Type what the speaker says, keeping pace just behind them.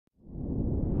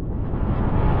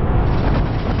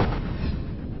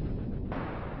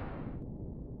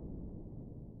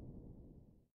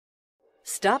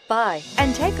Stop by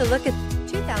and take a look at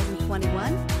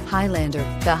 2021 Highlander.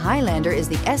 The Highlander is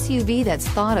the SUV that's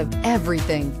thought of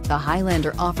everything. The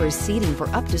Highlander offers seating for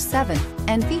up to 7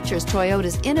 and features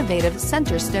Toyota's innovative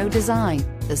center stow design.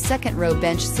 The second row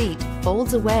bench seat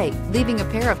folds away, leaving a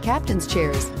pair of captain's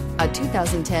chairs. A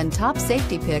 2010 top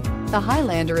safety pick, the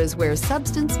Highlander is where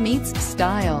substance meets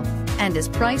style and is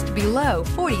priced below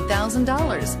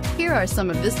 $40,000. Here are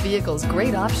some of this vehicle's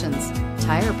great options: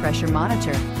 tire pressure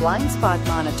monitor, blind spot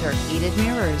monitor, heated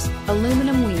mirrors,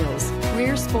 aluminum wheels,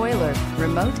 rear spoiler,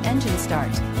 remote engine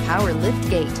start, power lift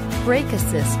gate, brake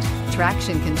assist,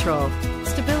 traction control,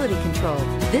 stability control.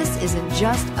 This isn't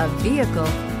just a vehicle,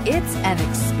 it's an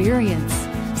experience.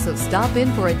 So stop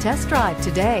in for a test drive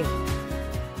today.